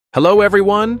Hello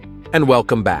everyone, and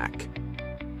welcome back.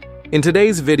 In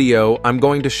today's video, I'm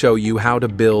going to show you how to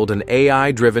build an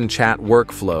AI-driven chat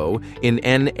workflow in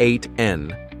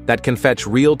n8n that can fetch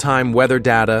real-time weather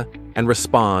data and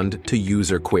respond to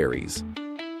user queries.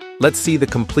 Let's see the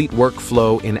complete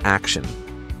workflow in action.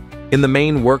 In the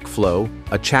main workflow,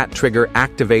 a chat trigger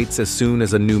activates as soon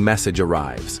as a new message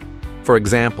arrives. For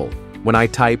example, when I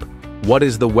type, "What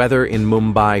is the weather in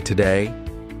Mumbai today?"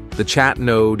 the chat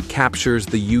node captures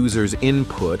the user's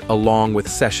input along with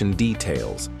session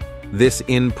details. This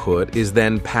input is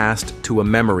then passed to a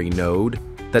memory node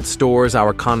that stores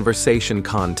our conversation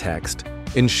context,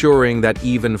 ensuring that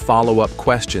even follow-up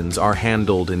questions are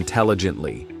handled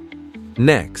intelligently.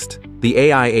 Next, the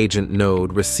AI agent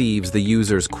node receives the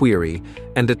user's query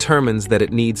and determines that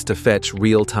it needs to fetch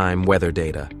real-time weather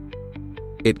data.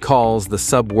 It calls the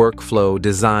sub-workflow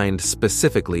designed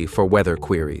specifically for weather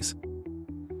queries.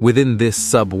 Within this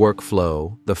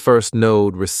sub-workflow, the first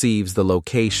node receives the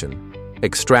location,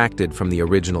 extracted from the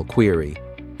original query,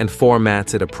 and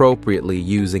formats it appropriately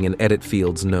using an edit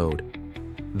fields node.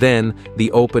 Then, the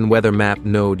OpenWeatherMap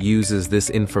node uses this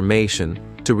information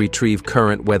to retrieve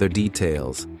current weather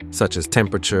details, such as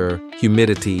temperature,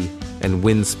 humidity, and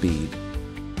wind speed.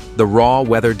 The raw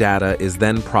weather data is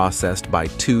then processed by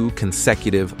two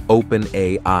consecutive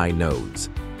OpenAI nodes.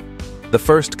 The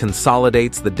first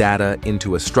consolidates the data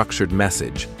into a structured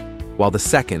message, while the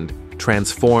second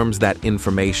transforms that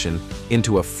information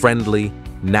into a friendly,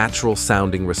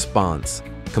 natural-sounding response,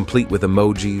 complete with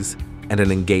emojis and an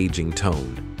engaging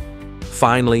tone.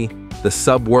 Finally, the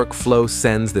sub-workflow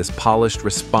sends this polished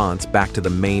response back to the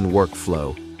main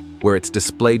workflow, where it's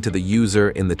displayed to the user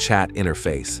in the chat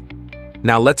interface.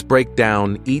 Now let's break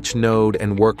down each node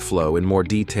and workflow in more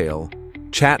detail.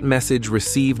 Chat message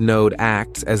receive node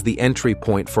acts as the entry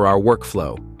point for our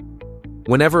workflow.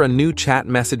 Whenever a new chat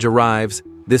message arrives,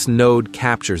 this node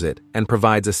captures it and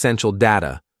provides essential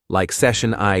data like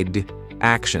session ID,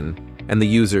 action, and the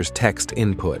user's text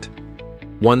input.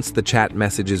 Once the chat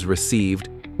message is received,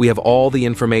 we have all the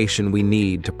information we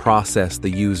need to process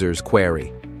the user's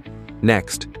query.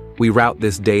 Next, we route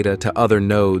this data to other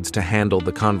nodes to handle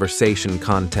the conversation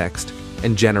context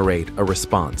and generate a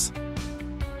response.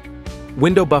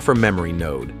 Window buffer memory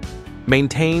node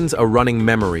maintains a running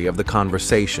memory of the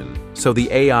conversation so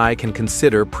the AI can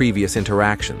consider previous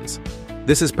interactions.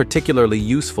 This is particularly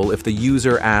useful if the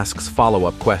user asks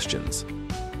follow-up questions.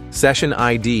 Session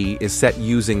ID is set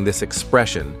using this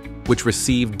expression, which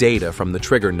received data from the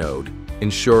trigger node,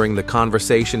 ensuring the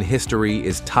conversation history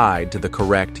is tied to the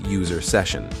correct user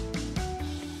session.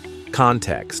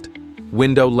 Context,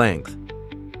 window length,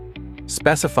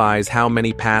 specifies how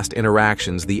many past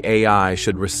interactions the AI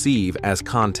should receive as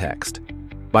context.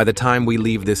 By the time we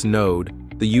leave this node,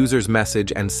 the user's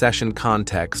message and session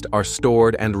context are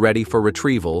stored and ready for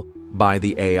retrieval by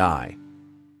the AI.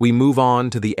 We move on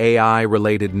to the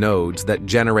AI-related nodes that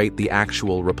generate the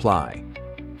actual reply.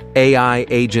 AI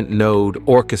agent node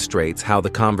orchestrates how the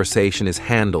conversation is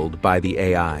handled by the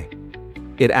AI.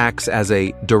 It acts as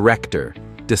a director,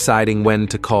 deciding when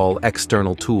to call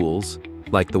external tools,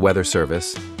 like the weather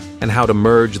service, and how to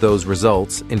merge those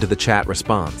results into the chat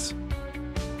response.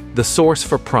 The source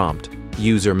for prompt,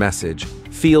 user message,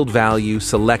 field value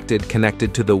selected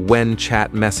connected to the when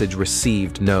chat message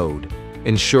received node,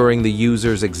 ensuring the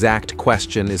user's exact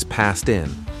question is passed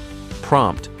in.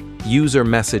 Prompt, user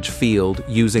message field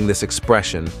using this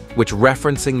expression, which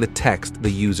referencing the text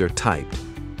the user typed.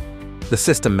 The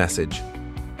system message,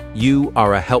 you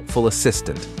are a helpful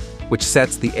assistant, which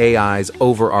sets the AI's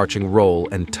overarching role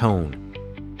and tone.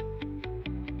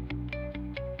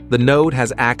 The node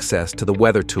has access to the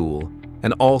weather tool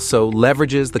and also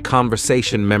leverages the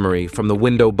conversation memory from the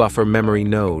window buffer memory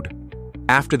node.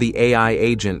 After the AI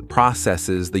agent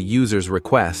processes the user's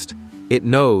request, it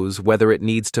knows whether it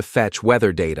needs to fetch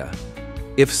weather data.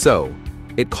 If so,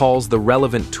 it calls the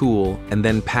relevant tool and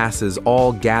then passes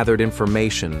all gathered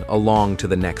information along to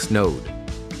the next node.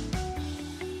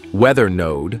 Weather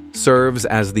node serves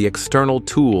as the external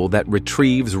tool that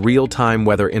retrieves real-time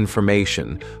weather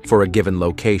information for a given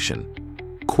location.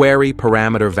 Query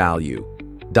parameter value,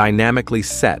 dynamically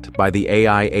set by the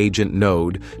AI agent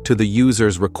node to the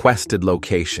user's requested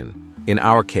location. In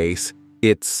our case,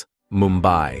 it's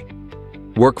Mumbai.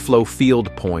 Workflow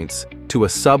field points to a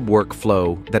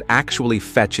sub-workflow that actually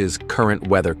fetches current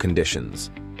weather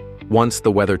conditions. Once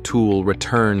the weather tool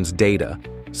returns data,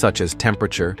 such as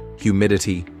temperature,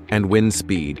 humidity, and wind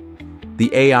speed,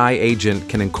 the AI agent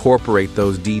can incorporate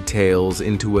those details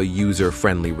into a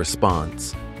user-friendly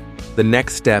response. The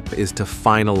next step is to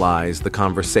finalize the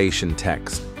conversation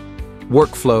text.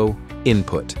 Workflow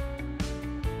input.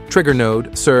 Trigger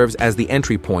node serves as the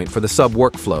entry point for the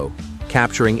sub-workflow,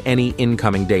 capturing any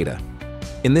incoming data.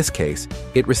 In this case,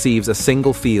 it receives a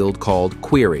single field called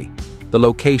query, the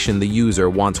location the user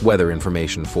wants weather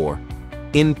information for.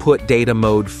 Input data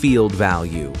mode field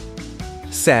value,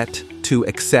 set to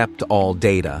accept all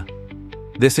data.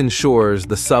 This ensures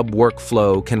the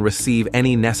sub-workflow can receive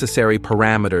any necessary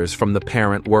parameters from the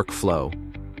parent workflow.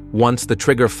 Once the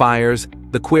trigger fires,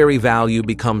 the query value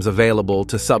becomes available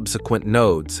to subsequent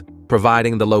nodes,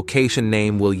 providing the location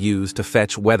name we'll use to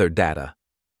fetch weather data.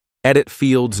 Edit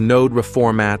fields node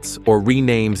reformats or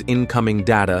renames incoming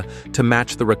data to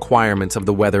match the requirements of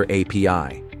the Weather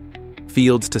API.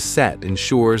 Fields to set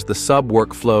ensures the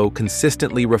sub-workflow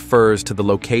consistently refers to the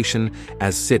location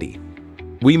as city.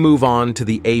 We move on to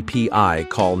the API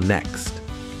call next.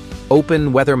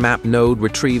 OpenWeatherMap node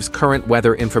retrieves current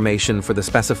weather information for the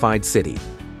specified city.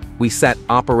 We set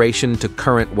operation to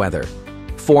current weather,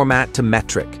 format to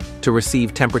metric to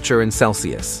receive temperature in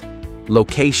Celsius,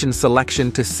 location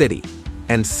selection to city,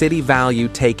 and city value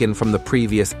taken from the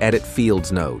previous edit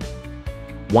fields node.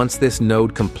 Once this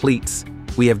node completes,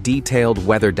 we have detailed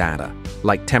weather data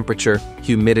like temperature,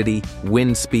 humidity,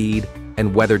 wind speed,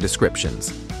 and weather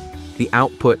descriptions. The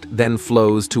output then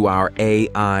flows to our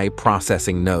AI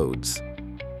processing nodes.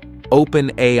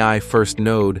 OpenAI first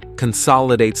node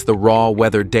consolidates the raw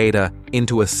weather data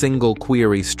into a single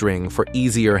query string for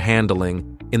easier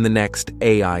handling in the next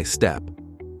AI step.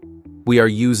 We are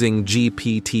using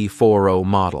GPT-4o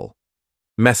model.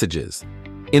 Messages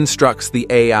instructs the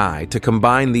AI to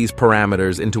combine these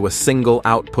parameters into a single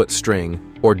output string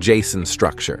or JSON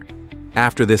structure.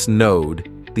 After this node,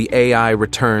 the AI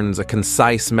returns a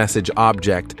concise message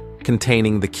object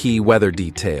containing the key weather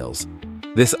details.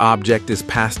 This object is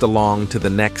passed along to the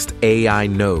next AI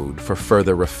node for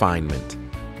further refinement.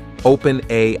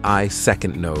 OpenAI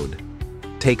second node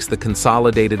takes the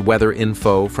consolidated weather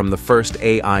info from the first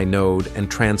AI node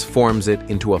and transforms it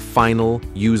into a final,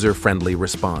 user-friendly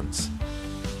response.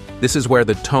 This is where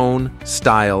the tone,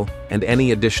 style, and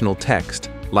any additional text,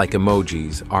 like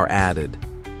emojis, are added.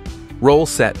 Role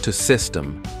set to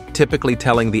system, typically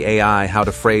telling the AI how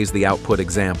to phrase the output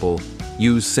example.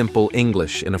 Use simple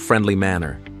English in a friendly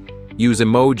manner. Use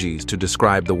emojis to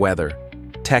describe the weather.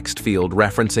 Text field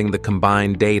referencing the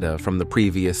combined data from the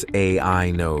previous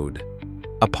AI node.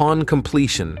 Upon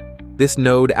completion, this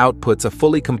node outputs a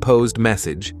fully composed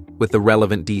message with the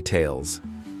relevant details.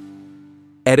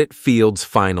 Edit fields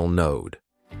final node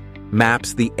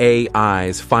maps the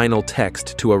AI's final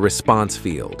text to a response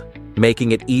field,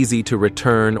 making it easy to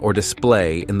return or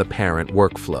display in the parent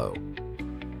workflow.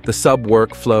 The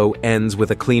sub-workflow ends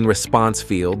with a clean response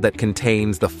field that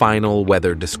contains the final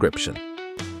weather description.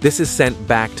 This is sent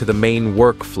back to the main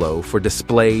workflow for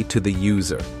display to the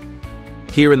user.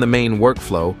 Here in the main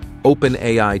workflow,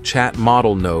 OpenAI chat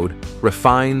model node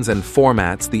refines and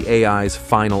formats the AI's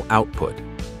final output.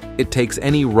 It takes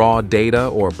any raw data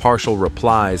or partial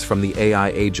replies from the AI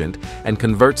agent and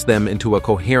converts them into a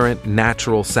coherent,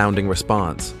 natural-sounding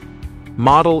response.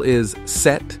 Model is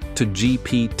set to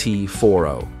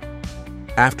GPT-4o.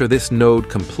 After this node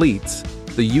completes,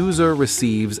 the user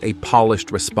receives a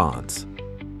polished response.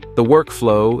 The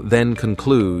workflow then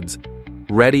concludes,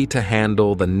 ready to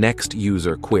handle the next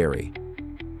user query.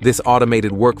 This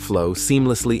automated workflow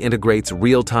seamlessly integrates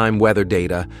real-time weather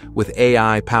data with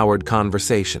AI-powered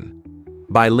conversation.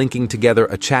 By linking together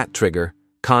a chat trigger,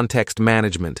 context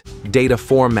management, data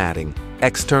formatting,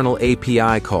 external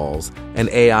API calls, and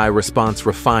AI response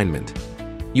refinement,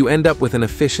 you end up with an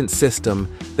efficient system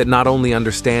that not only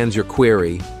understands your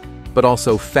query, but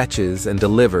also fetches and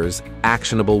delivers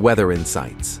actionable weather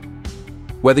insights.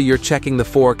 Whether you're checking the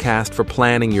forecast for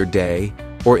planning your day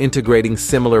or integrating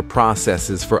similar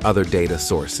processes for other data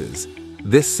sources,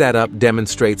 this setup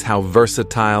demonstrates how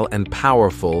versatile and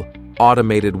powerful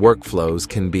automated workflows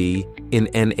can be in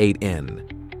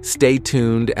n8n. Stay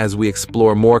tuned as we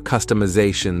explore more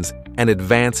customizations and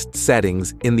advanced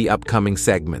settings in the upcoming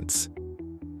segments.